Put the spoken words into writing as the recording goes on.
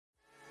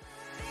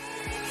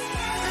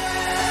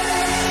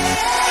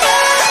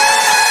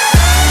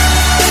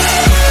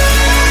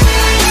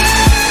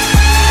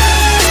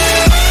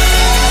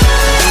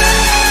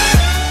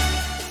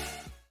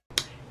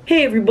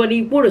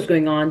everybody, what is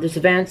going on? This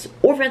is Vance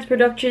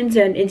Productions,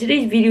 and in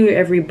today's video,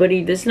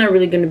 everybody, this is not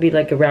really going to be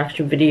like a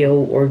reaction video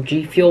or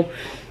Gfuel.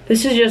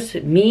 This is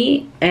just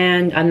me,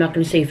 and I'm not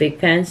going to say fake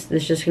fans.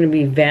 This is just going to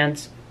be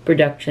Vance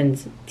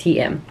Productions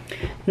TM.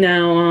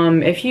 Now,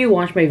 if you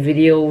watch my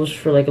videos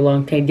for like a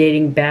long time,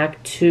 dating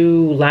back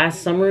to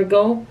last summer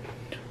ago,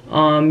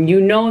 you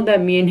know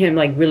that me and him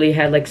like really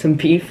had like some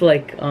beef,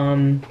 like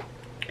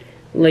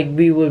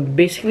we would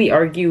basically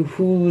argue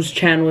whose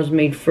channel was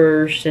made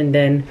first, and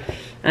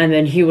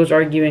then he was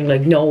arguing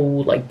like, no,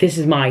 like this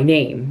is my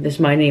name,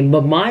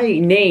 but my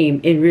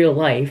name in real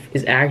life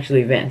is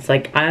actually Vance.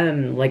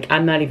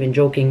 I'm not even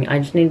joking. I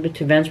just named it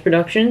to Vance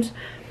Productions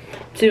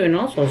too. And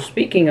also,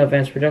 speaking of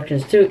Vance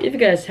Productions too, if you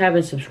guys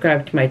haven't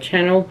subscribed to my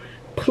channel,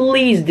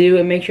 please do,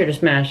 and make sure to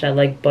smash that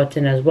like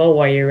button as well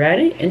while you're at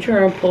it, and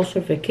turn on post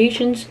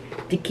notifications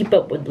to keep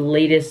up with the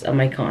latest of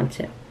my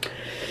content.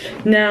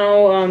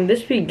 Now,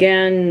 this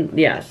began,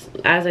 yes,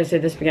 as I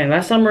said, this began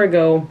last summer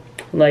ago.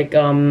 Like,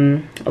 a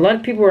lot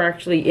of people were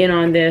actually in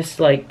on this.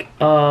 Like,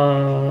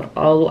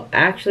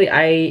 actually,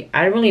 I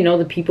don't really know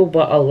the people,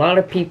 but a lot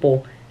of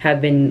people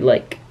have been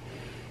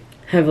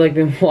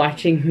been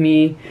watching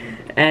me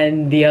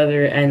and the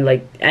other, and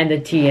the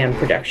TM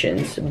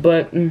Productions.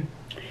 But you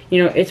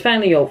know, it's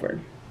finally over.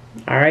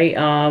 All right,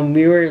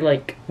 we were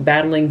like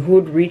battling who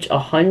would reach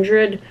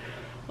 100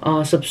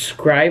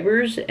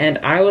 subscribers, and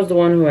I was the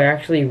one who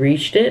actually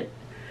reached it.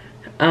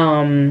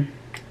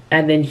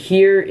 And then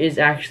here is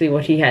actually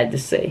what he had to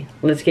say.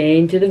 Let's get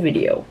into the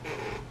video.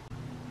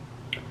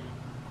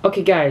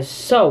 Okay guys,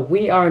 so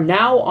we are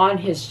now on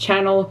his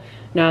channel.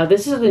 Now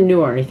this isn't new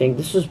or anything.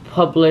 This was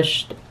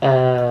published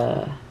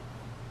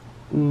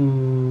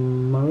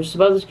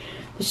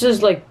this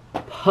is like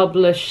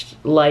published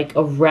like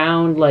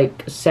around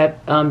like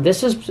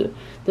this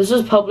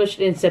was published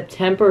in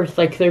September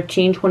like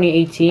 13,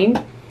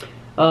 2018.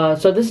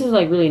 So this is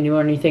like really new or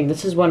anything.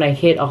 This is when I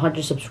hit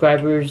 100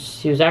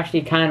 subscribers. He was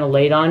actually kind of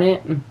late on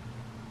it.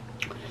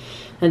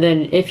 And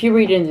then if you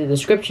read in the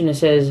description, it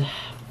says,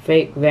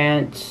 "Fake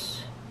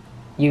Vance,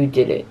 you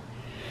did it."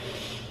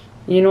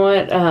 You know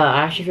what?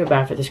 I actually feel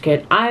bad for this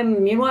kid.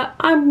 You know what?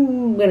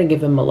 I'm gonna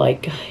give him a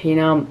like. You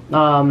know,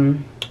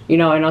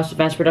 and also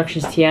Vance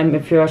Productions TM.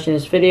 If you're watching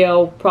this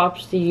video,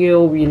 props to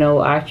you. You know,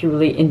 I actually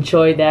really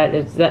enjoyed that.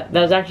 That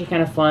was actually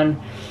kind of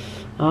fun.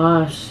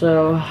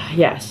 So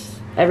yes.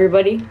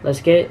 Everybody, let's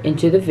get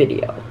into the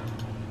video.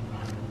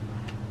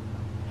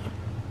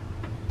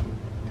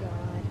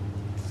 God.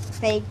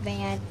 Fake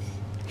Vance,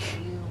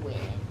 you win.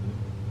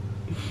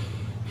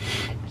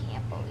 I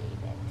can't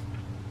believe it.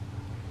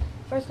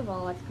 First of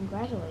all, let's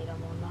congratulate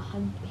him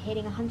on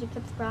hitting 100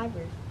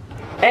 subscribers.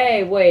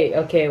 Hey, wait.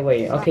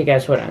 Okay,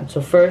 guys, hold on.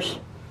 So first,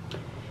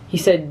 he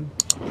said,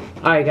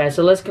 alright guys,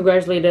 so let's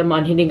congratulate him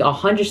on hitting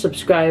 100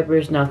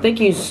 subscribers. Now,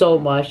 thank you so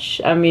much.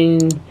 I mean,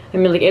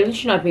 like, at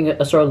least you're not being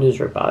a sore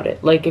loser about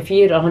it. Like, if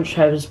he hit 100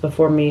 subscribers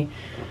before me,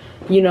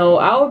 you know,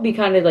 I would be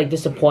kind of, like,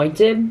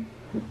 disappointed.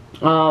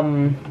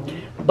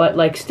 But,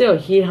 like, still,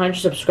 he hit 100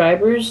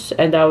 subscribers,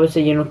 and I would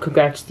say, you know,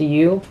 congrats to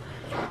you.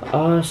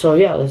 So,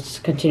 yeah, let's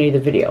continue the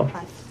video.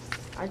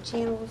 Our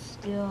channel is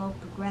still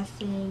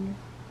progressing,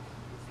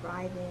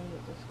 thriving,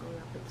 just going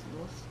up its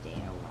little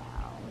stairwell.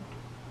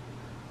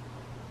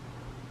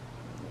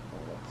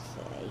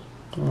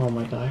 Oh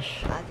my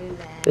gosh.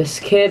 This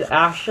kid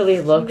actually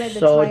looks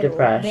so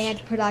depressed.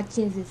 Vance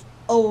Productions is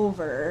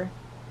over.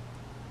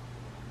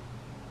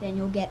 Then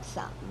you'll get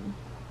something.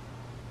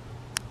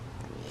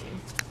 I mean,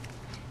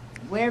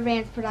 we're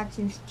Vance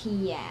Productions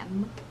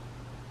TM.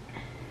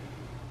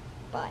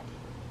 But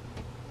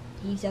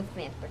he's just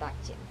Vance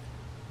Productions.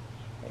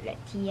 We're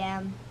at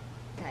TM.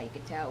 That's how you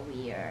can tell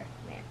we are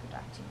Vance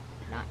Productions,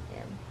 not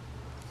him.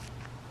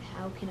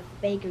 How can a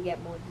faker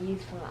get more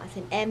views from us?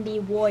 An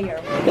MB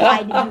Warrior, why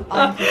did you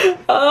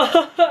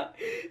unsubscribe?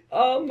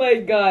 Oh my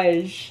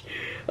gosh.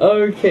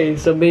 Okay,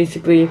 so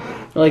basically,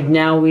 like,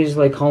 now he's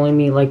like calling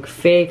me like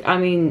fake. I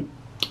mean,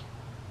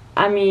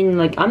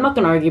 like, I'm not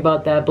gonna argue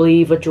about that.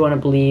 Believe what you want to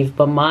believe,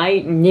 but my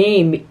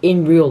name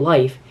in real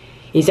life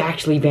is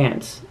actually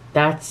Vance.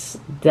 That's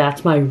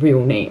my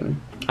real name.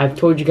 I've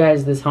told you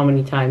guys this how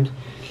many times.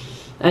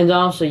 And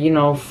also, you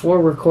know, for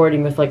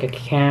recording with like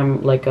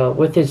a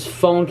with his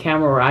phone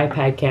camera or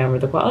iPad camera,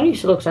 the quality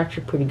still looks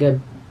actually pretty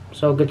good.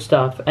 So good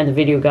stuff. And the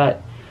video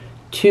got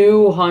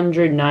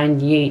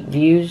 298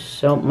 views,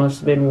 so it must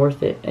have been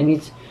worth it. And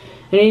he's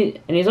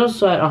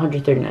also at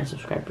 139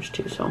 subscribers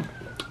too. So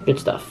good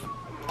stuff.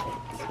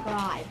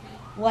 Subscribe.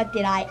 What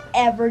did I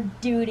ever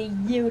do to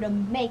you to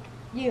make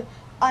you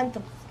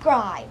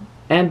unsubscribe?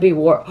 MB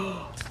War.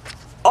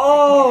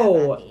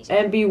 Oh,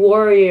 MB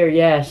Warrior,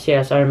 yes,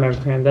 I remember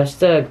him. That's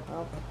the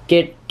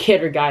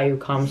kidder guy who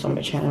comes on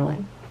my channel.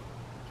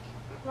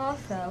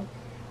 Also,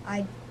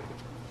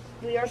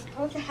 we are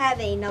supposed to have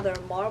another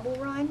Marble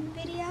Run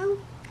video.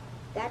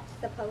 That's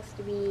supposed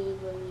to be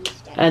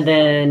released. And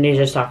then he's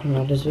just talking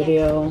about this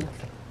video.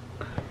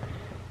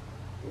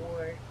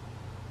 Or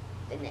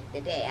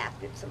the day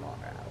after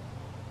tomorrow.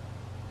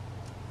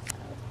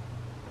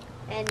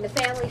 and the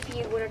Family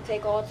Feud winner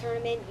take all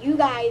tournament. You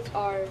guys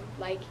are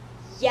like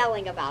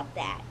yelling about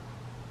that.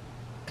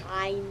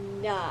 I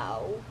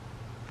know.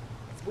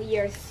 We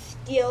are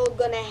still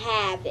gonna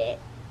have it.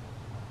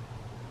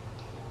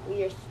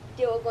 We are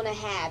still gonna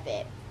have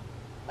it,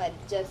 but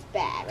it's just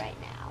bad right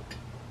now.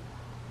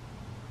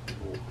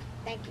 Ooh,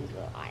 thank you,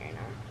 little iron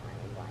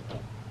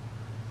blanket.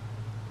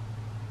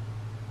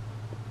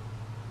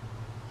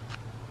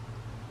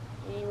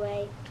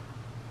 Anyway,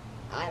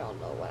 I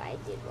don't know what I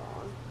did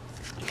wrong.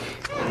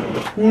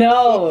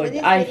 No,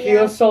 I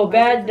feel so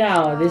bad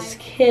now. This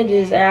kid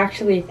is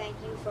actually,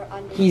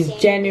 he's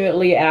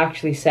genuinely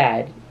actually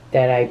sad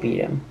that I beat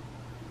him.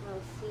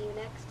 I'll see you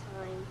next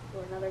time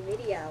for another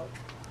video.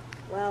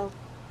 Well,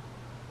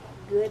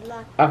 good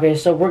luck. Okay,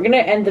 so we're gonna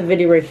end the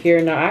video right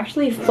here. Now,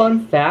 actually,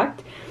 fun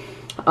fact.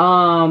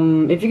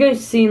 If you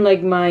guys seen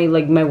like my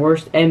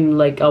worst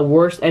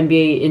worst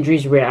NBA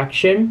injuries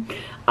reaction,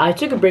 I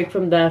took a break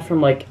from that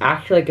from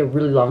actually a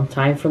really long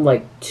time, from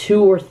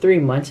 2 or 3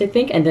 months I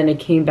think, and then I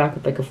came back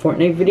with a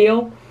Fortnite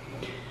video,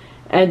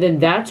 and then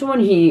that's when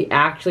he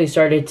actually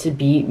started to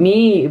beat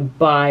me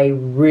by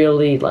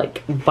really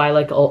by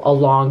a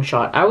long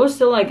shot. I was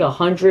still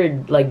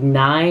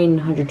 109,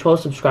 112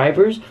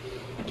 subscribers.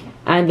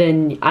 And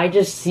then I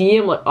just see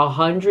him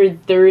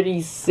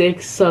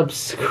 136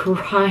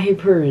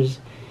 subscribers.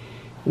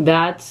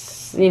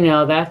 That's,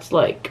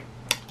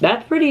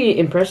 that's pretty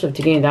impressive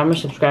to gain that much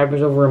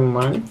subscribers over a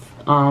month.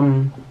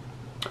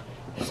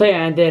 So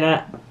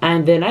yeah,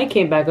 and then I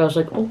came back. I was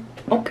like, oh,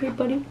 okay,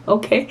 buddy,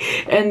 okay.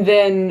 And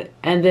then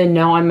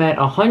now I'm at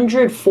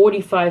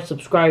 145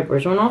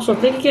 subscribers. And also,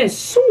 thank you guys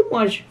so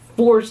much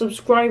for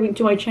subscribing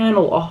to my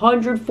channel.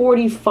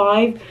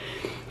 145.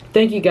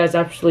 Thank you guys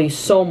absolutely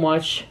so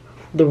much.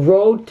 The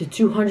road to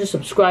 200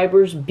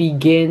 subscribers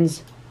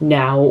begins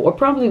now, or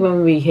probably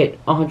when we hit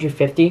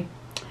 150.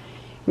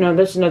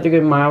 That's another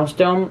good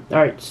milestone.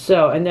 Alright,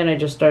 so, and then I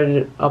just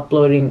started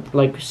uploading,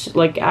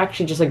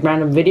 actually just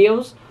random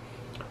videos.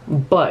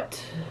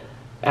 But,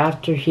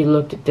 after he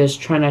looked at this,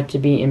 try not to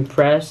be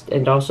impressed,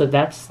 and also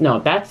that's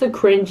the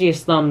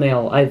cringiest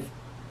thumbnail I've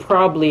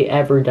probably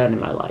ever done in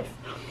my life.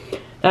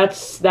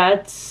 That's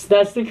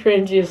the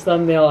cringiest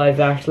thumbnail I've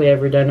actually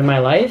ever done in my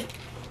life.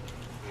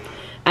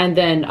 And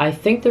then I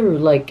think they're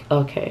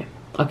okay,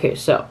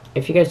 so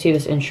if you guys see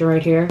this intro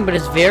right here, but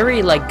it's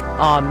very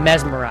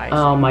mesmerized.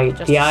 Oh my,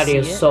 the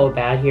audio is so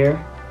bad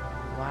here.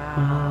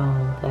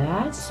 Wow,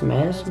 that's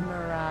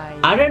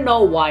mesmerized. I don't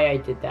know why I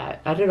did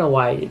that. And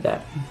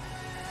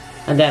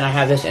then I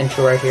have this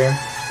intro right here.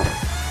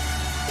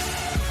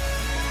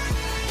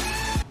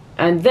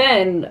 And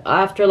then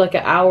after an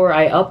hour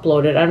I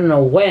uploaded, I don't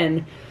know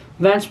when,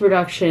 Vance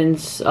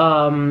Productions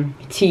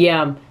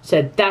TM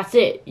said, "That's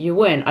it, you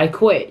win, I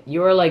quit.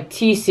 You were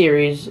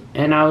T-Series."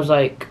 And I was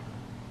like,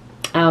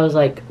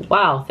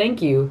 wow,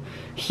 thank you.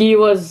 He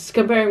was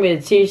comparing me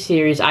to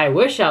T-Series. I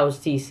wish I was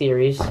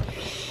T-Series.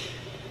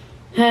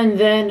 And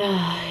then,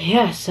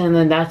 yes, and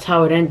then that's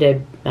how it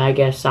ended. I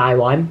guess I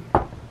won.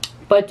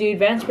 But dude,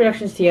 Vance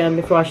Productions TM,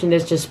 if you're watching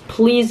this, just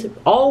please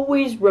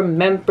always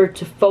remember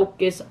to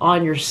focus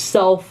on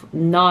yourself,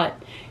 not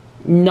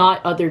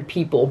other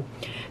people.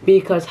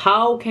 Because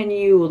how can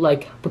you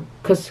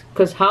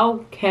how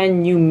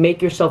can you make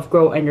yourself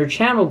grow and your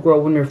channel grow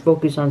when you're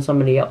focused on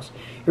somebody else?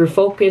 Your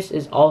focus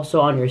is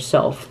also on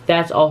yourself.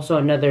 That's also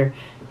another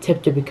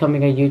tip to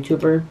becoming a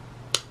YouTuber,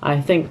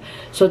 I think.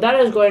 So that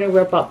is going to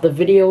wrap up the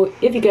video.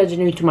 If you guys are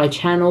new to my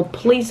channel,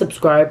 please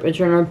subscribe and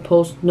turn on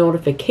post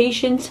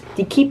notifications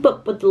to keep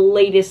up with the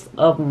latest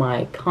of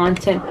my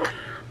content.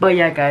 But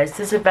yeah guys,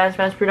 this is Vance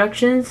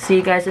Productions. See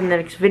you guys in the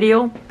next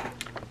video.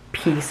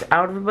 Peace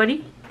out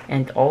everybody.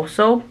 And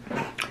also,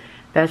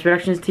 Vance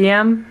Productions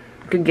TM,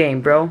 good game,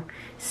 bro.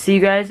 See you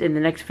guys in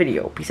the next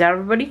video. Peace out,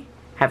 everybody.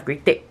 Have a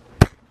great day.